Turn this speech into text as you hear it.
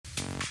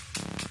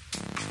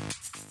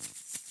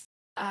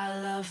I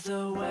love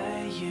the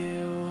way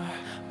you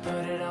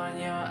put it on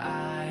your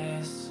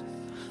eyes.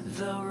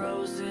 The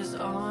roses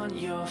on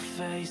your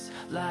face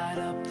light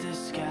up the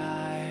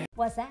sky.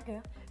 What's that,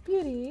 girl?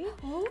 Beauty.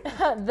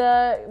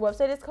 The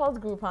website is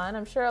called Groupon.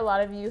 I'm sure a lot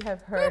of you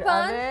have heard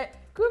of it.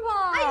 Groupon!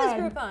 I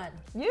use Groupon.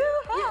 You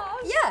have?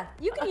 Yeah,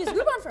 you can use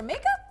Groupon for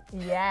makeup?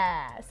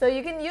 Yeah, so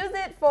you can use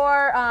it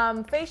for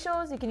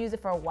facials, you can use it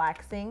for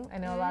waxing. I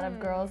know a lot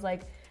of girls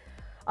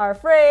are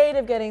afraid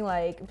of getting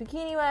like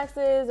bikini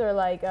waxes or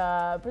like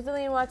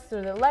Brazilian waxes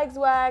or their legs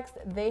waxed.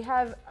 They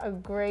have a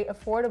great,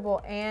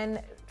 affordable, and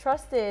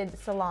trusted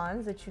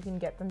salons that you can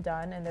get them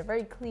done, and they're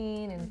very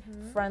clean and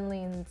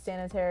friendly and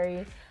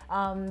sanitary.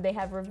 They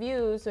have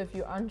reviews, so if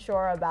you're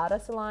unsure about a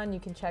salon, you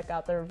can check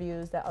out the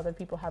reviews that other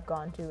people have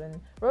gone to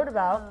and wrote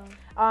about.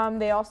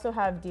 They also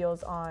have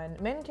deals on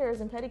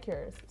manicures and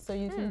pedicures, so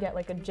you can get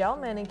like a gel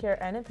manicure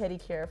and a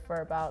pedicure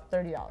for about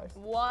 $30.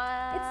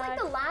 What? It's like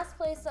the last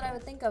place that I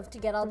would think of to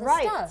get all this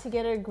Right, stuff. to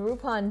get a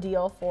Groupon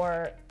deal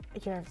for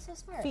your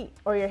feet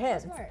or your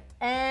hands.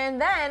 And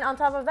then on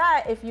top of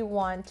that, if you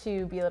want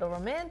to be a little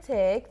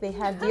romantic, they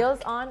have deals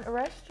on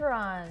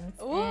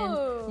restaurants.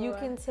 Ooh. And you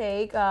can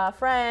take a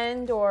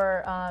friend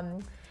or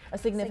a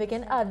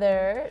significant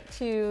other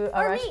to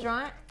a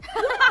restaurant.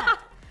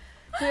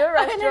 To a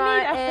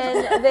restaurant,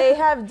 and they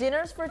have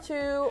dinners for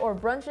two or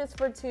brunches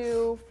for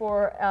two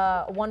for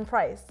one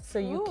price. So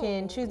you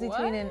can choose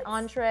between an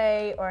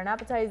entree or an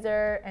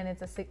appetizer, and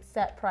it's a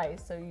set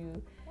price. So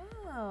you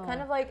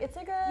kind of like, it's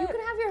like a... You can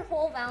have your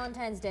whole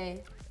Valentine's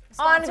Day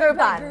on sponsored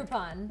by Groupon.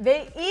 Groupon.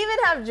 They even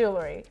have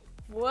jewelry.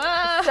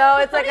 What? So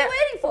it's like What are you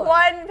waiting for?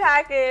 one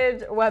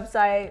package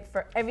website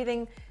for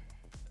everything.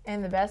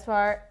 And the best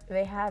part,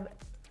 they have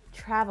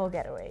travel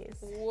getaways.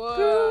 Whoa.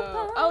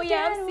 Groupon Oh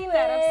yeah, I've seen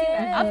that.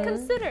 I've getaways.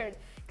 considered,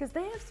 because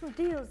they have some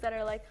deals that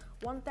are like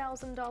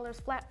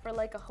 $1,000 flat for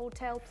like a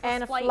hotel plus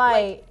And a flight.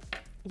 flight.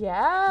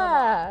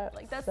 Yeah.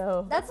 Like that's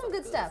That's some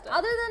good stuff.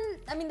 Other than,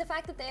 I mean, the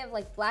fact that they have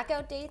like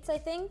blackout dates, I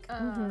think.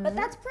 But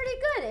that's pretty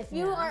good. If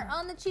you are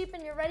on the cheap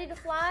and you're ready to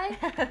fly,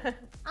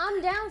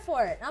 I'm down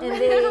for it. I'm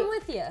ready to come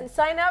with you.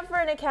 Sign up for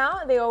an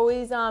account. They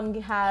always have...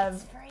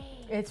 It's free.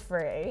 It's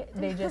free.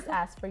 They just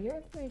ask for your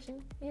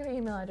information, your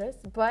email address,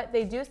 but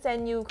they do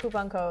send you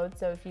coupon codes.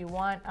 So if you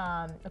want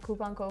a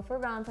coupon code for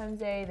Valentine's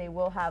Day, they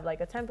will have like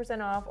a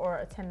 10% off or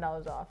a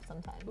 $10 off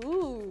sometimes.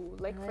 Ooh,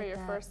 like for like your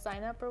that. first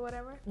sign up or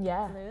whatever.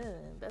 Yeah.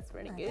 That's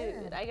pretty Not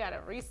good. bad. I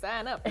gotta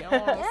re-sign up. You know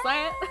what I'm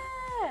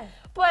saying?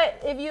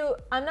 But if you,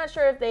 I'm not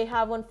sure if they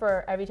have one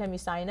for every time you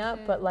sign up,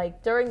 but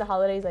like during the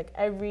holidays, like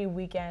every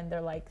weekend,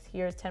 they're like,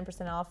 here's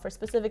 10% off for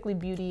specifically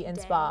beauty and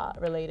spa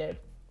related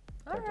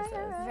purchases.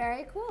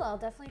 Very cool. I'll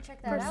definitely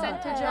check that out.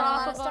 Percentage I've got a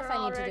lot off of stuff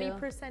I need to already do.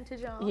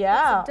 percentage off.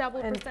 Yeah, It's a double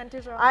and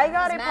percentage off. I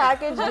got a Math.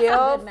 package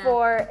deal Good math.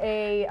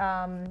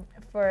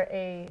 for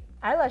a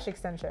eyelash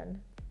extension.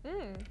 Did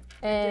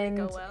And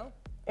it go well?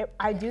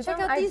 I do Check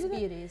them. out I these do them-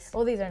 beauties.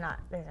 Well, these are not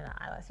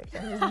eyelash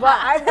extensions, but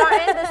I've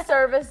gotten this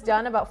service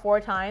done about 4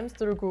 times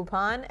through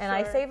Groupon, and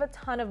I Sure. save a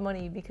ton of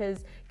money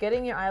because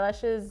getting your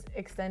eyelashes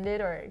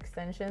extended or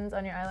extensions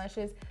on your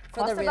eyelashes For the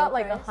costs real about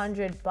like price?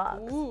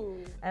 $100.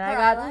 Ooh. And I Per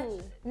got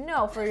eyelash?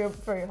 no for your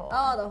whole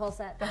Oh, the whole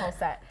set. the whole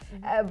set,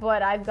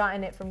 but I've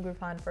gotten it from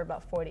Groupon for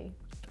about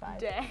 45.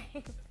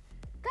 Dang.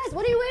 Guys,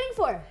 what are you waiting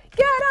for?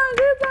 Get on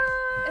Groupon!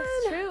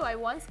 It's true. I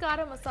once got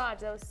a massage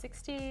that was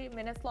 60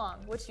 minutes long,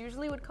 which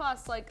usually would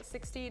cost like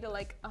 $60 to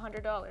like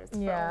 $100.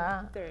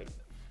 Yeah. 30.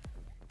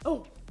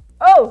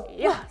 Oh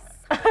Yes.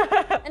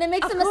 And it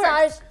makes the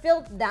massage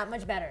feel that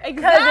much better.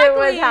 Exactly. it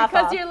was half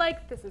Because off. you're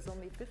like, this is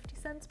only 50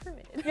 cents per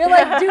minute. You're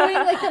like doing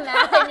like the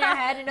math in your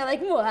head, and you're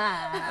like, wow,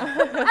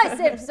 I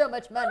saved so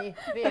much money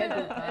via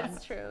Groupon.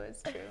 It's true.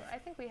 It's true. I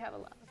think we have a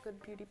lot of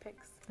good beauty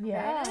picks.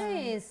 Yeah.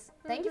 Nice.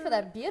 Thank you for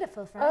that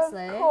beautiful Of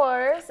flashlight.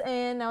 course,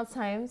 and now it's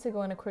time to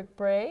go on a quick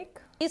break.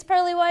 These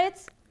pearly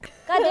whites.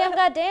 Goddamn,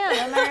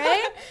 am I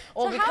right?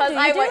 Well, So how because do you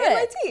I do whiten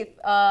my it?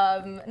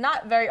 teeth.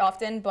 Not very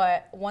often,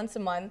 but once a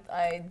month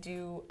I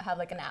do have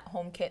like an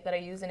at-home kit that I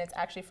use, and it's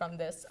actually from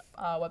this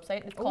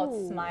website. It's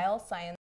called Smile Science.